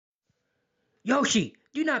Yoshi,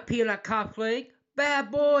 do not pee on that cop's leg.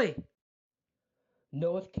 Bad boy.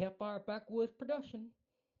 Noah's Campfire Backwoods production.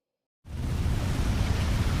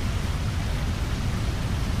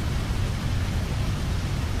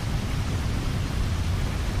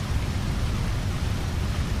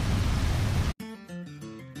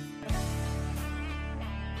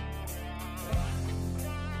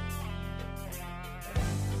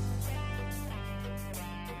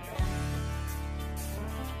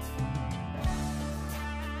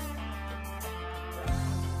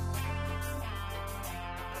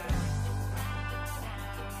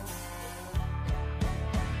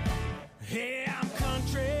 Hey, I'm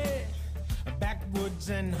country, backwoods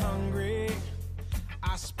and hungry.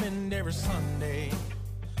 I spend every Sunday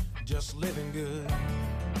just living good.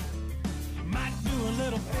 Might do a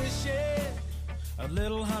little fishing, a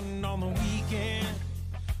little hunting on the weekend.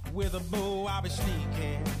 With a bow I'll be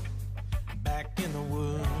sneaking back in the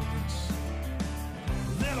woods.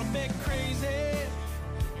 A little bit crazy,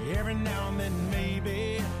 every now and then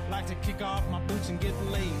maybe. Like to kick off my boots and get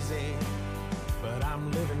lazy, but I'm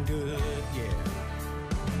living good, yeah.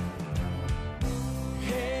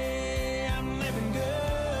 Hey, I'm living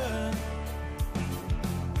good.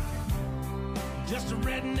 Just a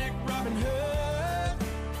redneck Robin Hood.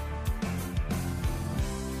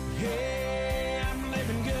 Hey, I'm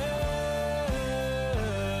living good.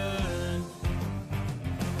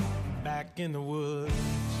 Back in the woods.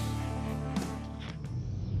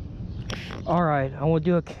 Alright, I want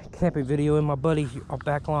to do a camping video in my buddy's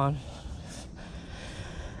back lawn.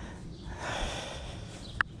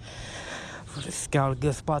 Just scout a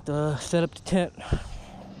good spot to set up the tent.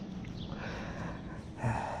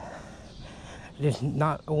 This is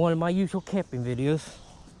not one of my usual camping videos.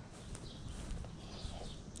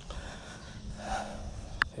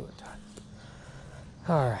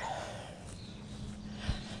 Alright.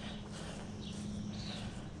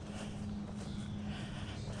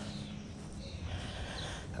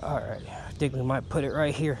 Alright, I think we might put it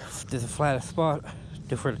right here. This is the flattest spot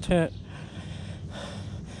for the tent.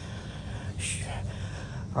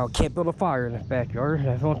 I can't build a fire in this backyard.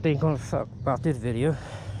 That's one thing gonna suck about this video.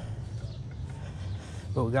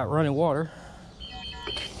 But we got running water.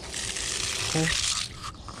 Okay.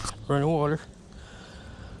 Running water.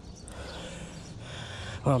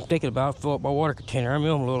 What I'm thinking about, fill up my water container. I'm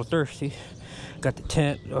a little thirsty. Got the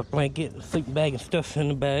tent, a blanket, a sleeping bag and stuff in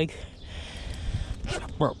the bag.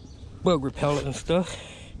 Bug repellent and stuff.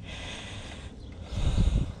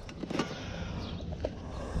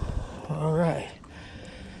 Alright.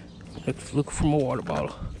 Let's look for my water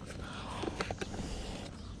bottle.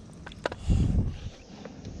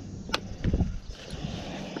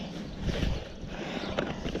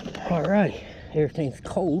 Alright, everything's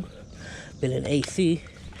cold. Been in AC.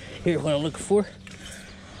 Here's what I'm looking for.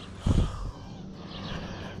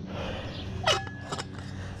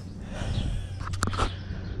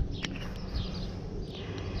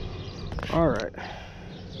 Alright.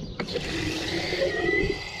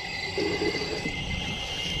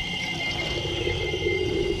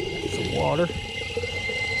 Some water.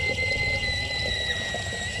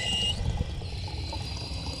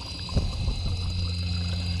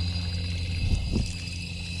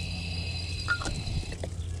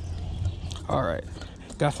 Alright,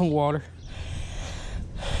 got some water.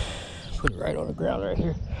 Put it right on the ground right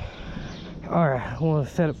here. Alright, I want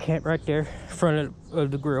to set up camp right there in front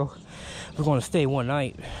of the grill. We're going to stay one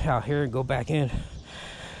night out here and go back in.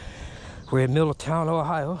 We're in Middletown,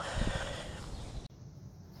 Ohio.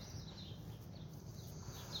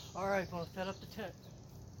 Alright, going to set up the tent.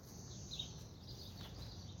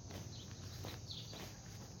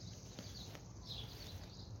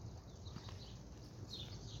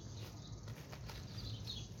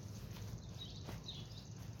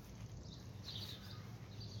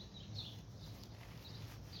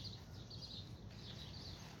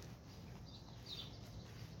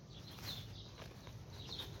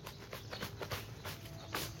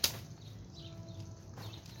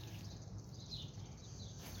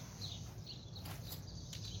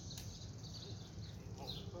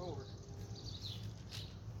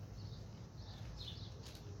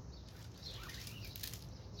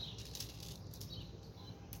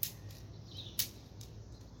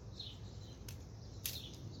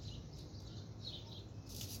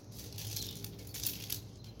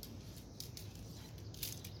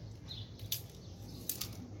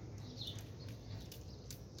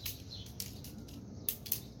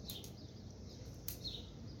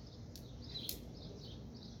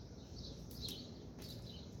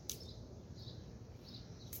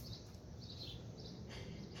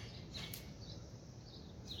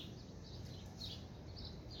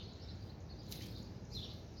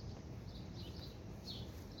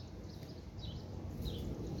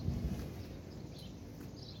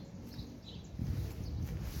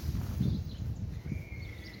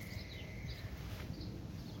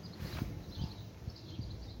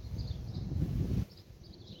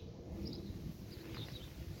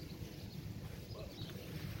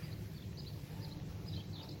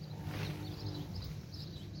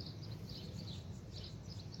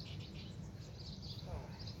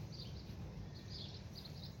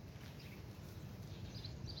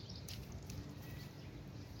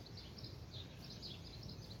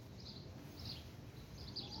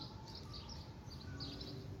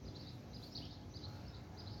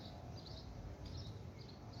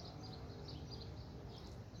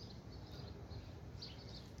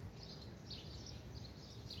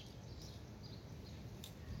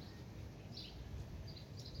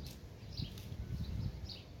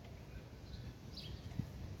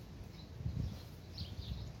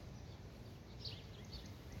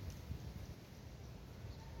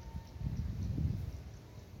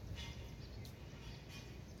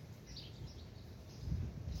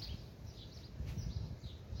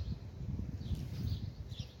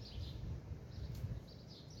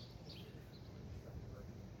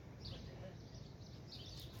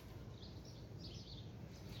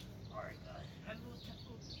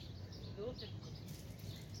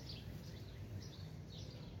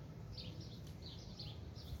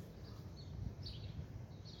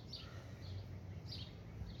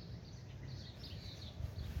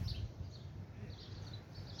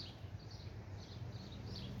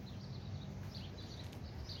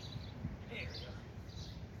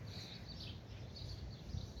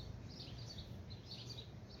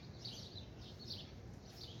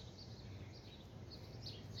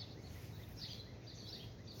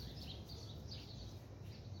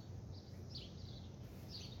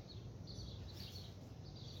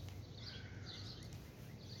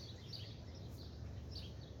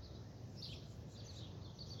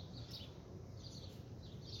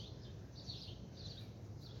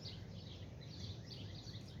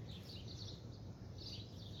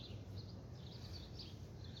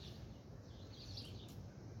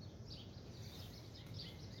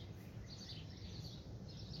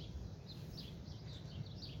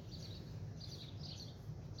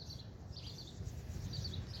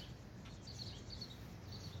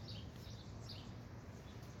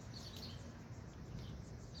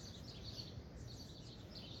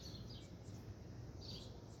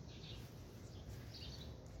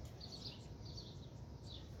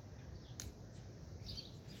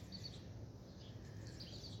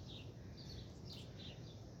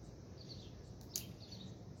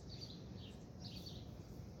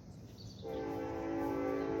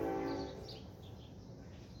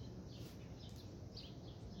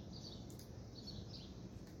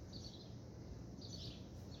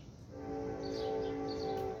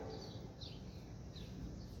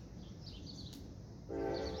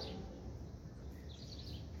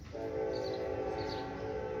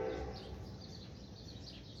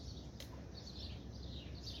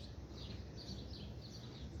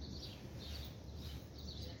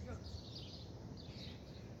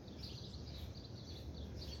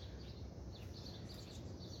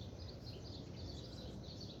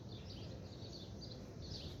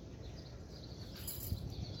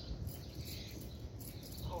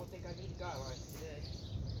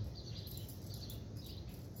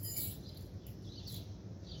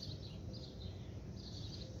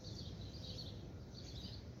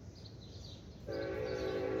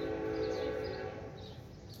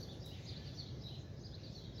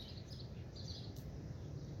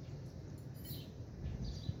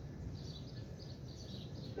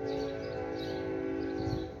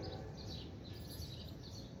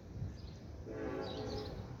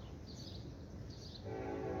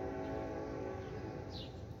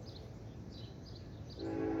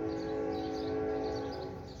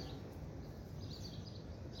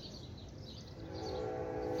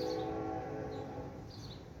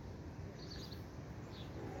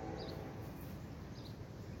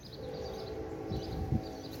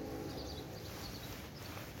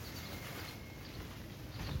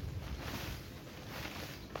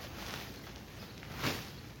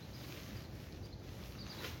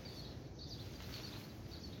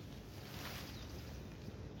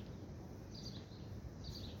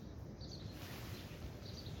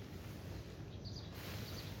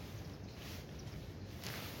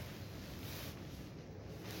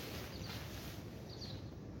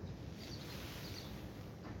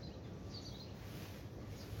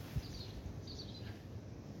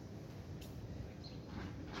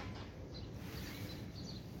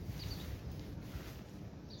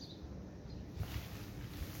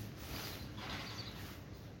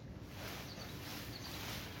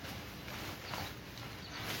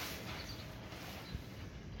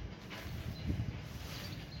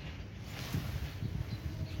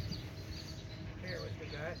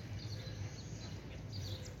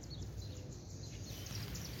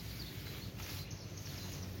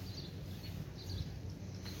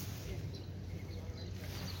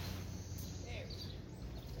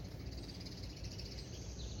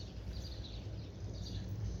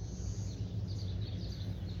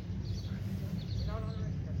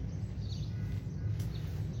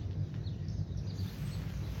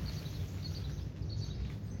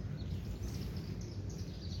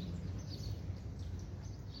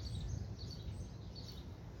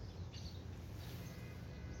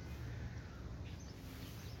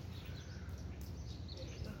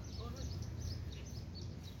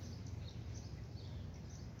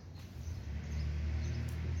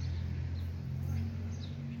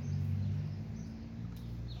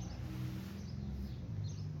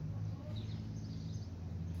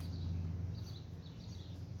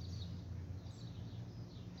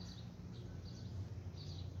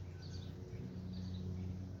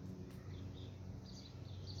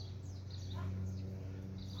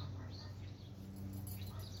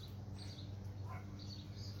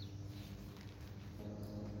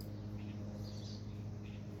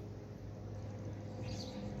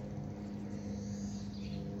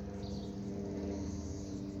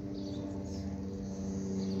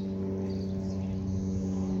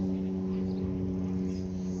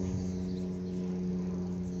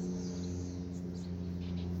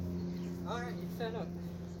 Alright, it's set up.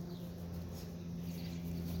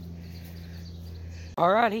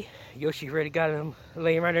 Alrighty, Yoshi already got him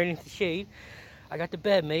laying right underneath the shade. I got the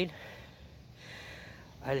bed made.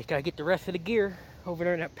 I just gotta get the rest of the gear over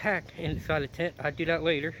there in that pack inside the tent. I'll do that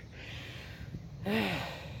later. Oh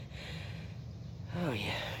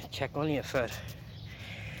yeah, check on the inside.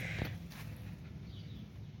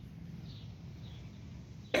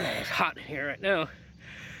 It's hot in here right now.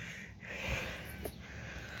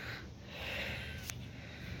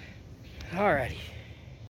 Alrighty.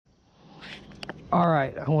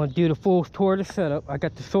 Alright, I want to do the full tour of the setup. I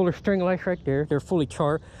got the solar string lights right there. They're fully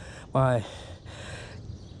charged. My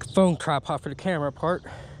phone tripod for the camera part.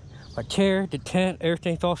 My chair, the tent,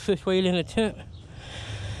 everything's all situated in the tent.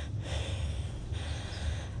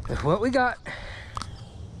 That's what we got.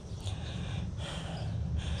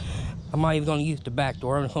 I'm not even going to use the back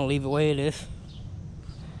door. I'm just going to leave it the way it is.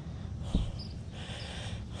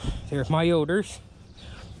 There's my odors.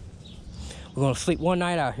 We're going to sleep one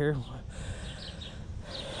night out here.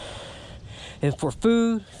 And for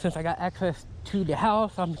food, since I got access to the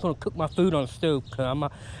house, I'm just going to cook my food on the stove because I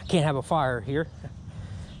can't have a fire here.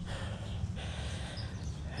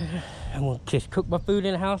 I'm going to just cook my food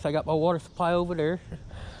in the house. I got my water supply over there.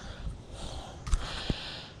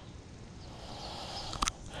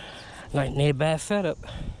 Not need a bad setup.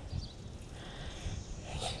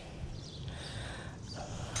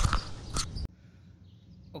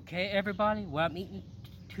 Okay, everybody, what I'm eating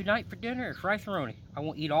tonight for dinner is rice-a-roni. I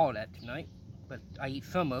won't eat all of that tonight, but I eat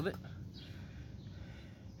some of it.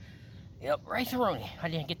 Yep, rice-a-roni. I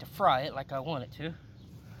didn't get to fry it like I wanted to.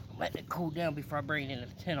 I'm letting it cool down before I bring it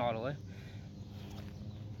into the tent all the way.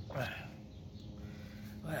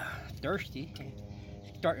 Well, thirsty.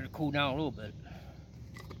 It's starting to cool down a little bit.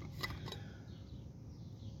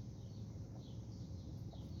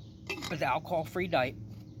 It's an alcohol-free diet.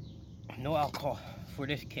 No alcohol for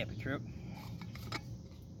this camping trip.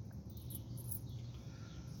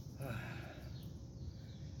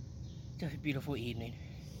 Just a beautiful evening.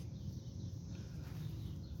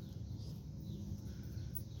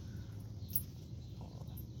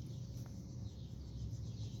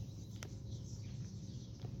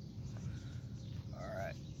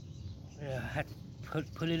 Alright. Yeah, I had to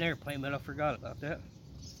put in airplane mode. I forgot about that.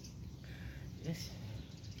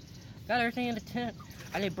 Got everything in the tent.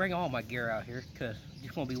 I didn't bring all my gear out here because it's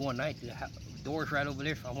just gonna be one night. The door's right over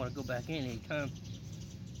there, so I want to go back in anytime.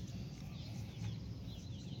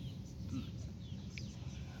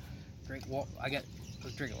 Drink water. I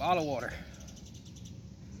drink a lot of water.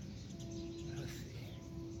 Let's see.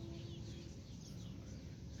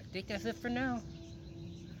 I think that's it for now.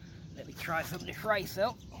 Let me try some of this rice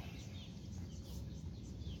out.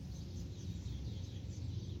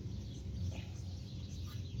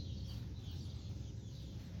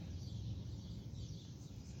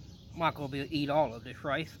 I'm not gonna be able to eat all of this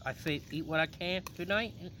rice. I say eat what I can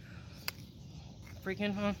tonight and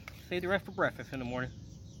freaking save the rest for breakfast in the morning.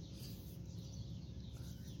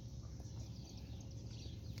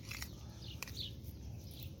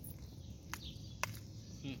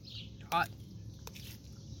 Hot.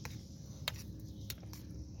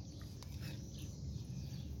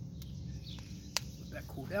 Let that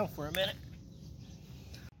cool down for a minute.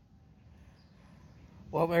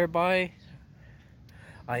 Well, everybody,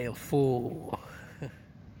 I am full.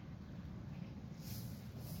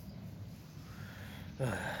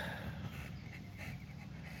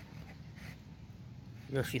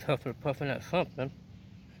 Guess she's huffing and puffing at something.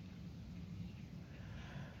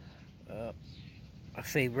 I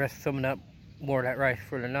saved rest some of that more of that rice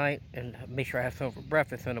for the night and make sure I have some for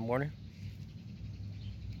breakfast in the morning.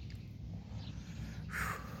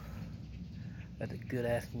 That's a good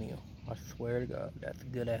ass meal. I swear to God, that's a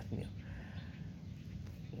good ass meal.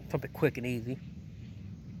 Something quick and easy.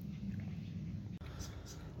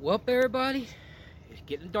 Well, everybody, it's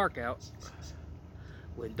getting dark out.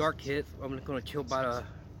 When dark hits, I'm just gonna chill by the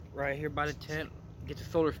right here by the tent, get the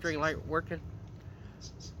solar string light working.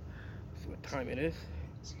 See what time it is.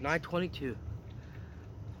 9:22.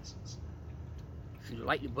 See the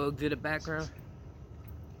lightning bugs in the background.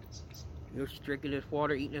 You're drinking this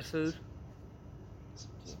water, eating this food. So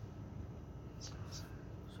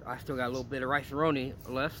I still got a little bit of rice-a-roni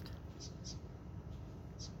left.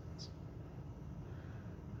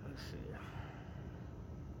 Let's see.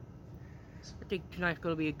 I think tonight's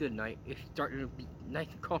gonna be a good night. It's starting to be nice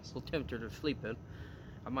and comfortable temperature to sleep in.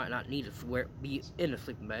 I might not need to be in a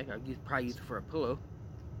sleeping bag. I'll probably use it for a pillow.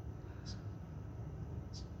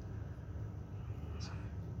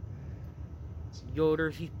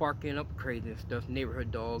 Yoders, he's barking up crazy and stuff.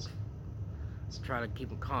 Neighborhood dogs. Trying to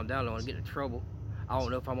keep him calm down. I don't want to get in trouble. I don't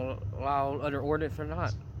know if I'm allowed under ordinance or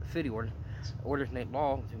not. City ordinance. Ordinance ain't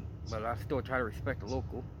law, but I still try to respect the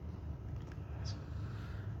local.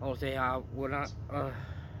 I'll say I will not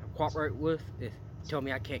cooperate with is tell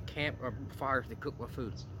me I can't camp or fires to cook my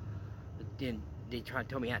food. Then they try to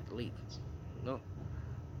tell me I have to leave. No.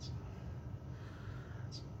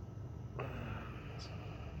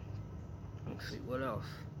 Let's see what else.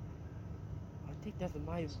 I think that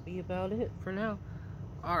might be about it for now.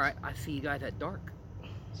 Alright, I see you guys at dark.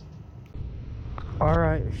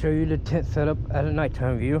 Alright, show you the tent setup at a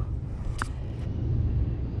nighttime view.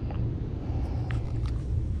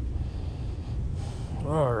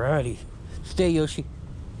 Alrighty. Stay, Yoshi.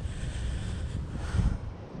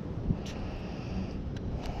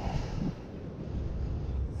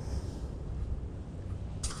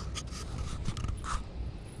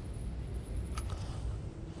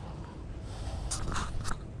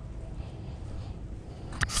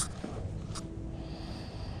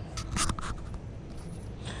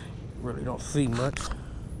 Really don't see much.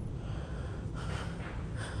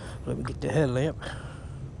 Let me get the headlamp.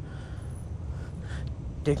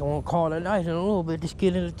 Think I won't call it a night in a little bit. Just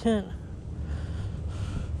get in the tent.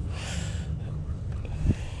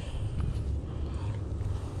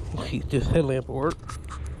 See if this headlamp will work.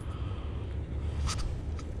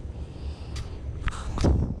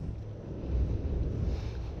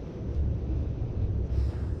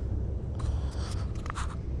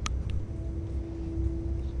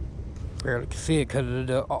 Barely can see it because of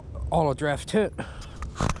the auto draft tent.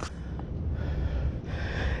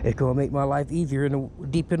 It's gonna make my life easier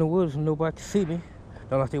deep in the woods and nobody can see me.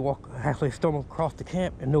 Unless they halfway stumble across the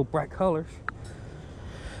camp and no bright colors.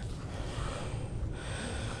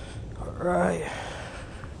 Alright.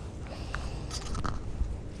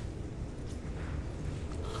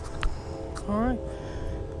 Alright.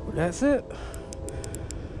 Well, that's it.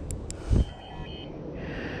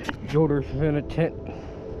 Yoder's in a tent.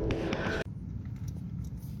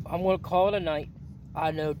 I'm gonna call it a night. I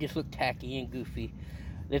know this looked tacky and goofy.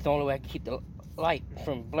 That's the only way I can keep the light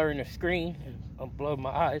from blurring the screen and I'm blurring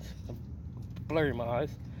my eyes.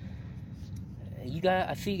 You guys,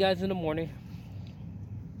 I see you guys in the morning.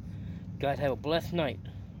 You guys have a blessed night.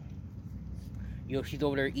 Yoshi's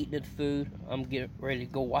over there eating his food. I'm getting ready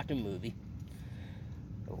to go watch a movie.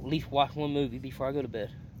 At least watch one movie before I go to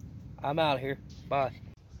bed. I'm out of here. Bye.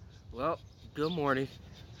 Well, good morning.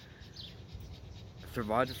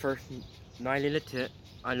 Survived the first night in the tent.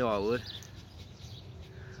 I know I would.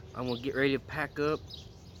 I'm gonna get ready to pack up,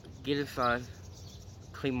 get inside,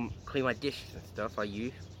 clean my dishes and stuff I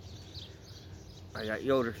use. I got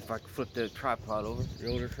Yoder's, if I can flip the tripod over.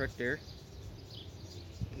 Yoder's right there.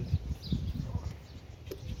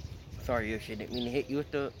 Sorry, Yoshi, I didn't mean to hit you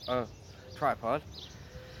with the tripod.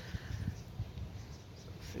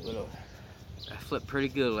 Let's see what else. I slept pretty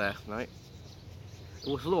good last night. It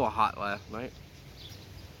was a little hot last night.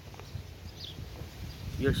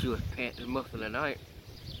 Yoshi was panting most of the night.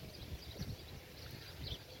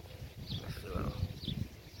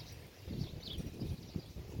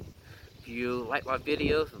 If you like my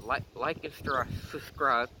videos, like and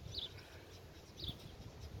subscribe.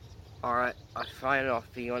 Alright, I'll sign off.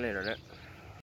 See you on the internet.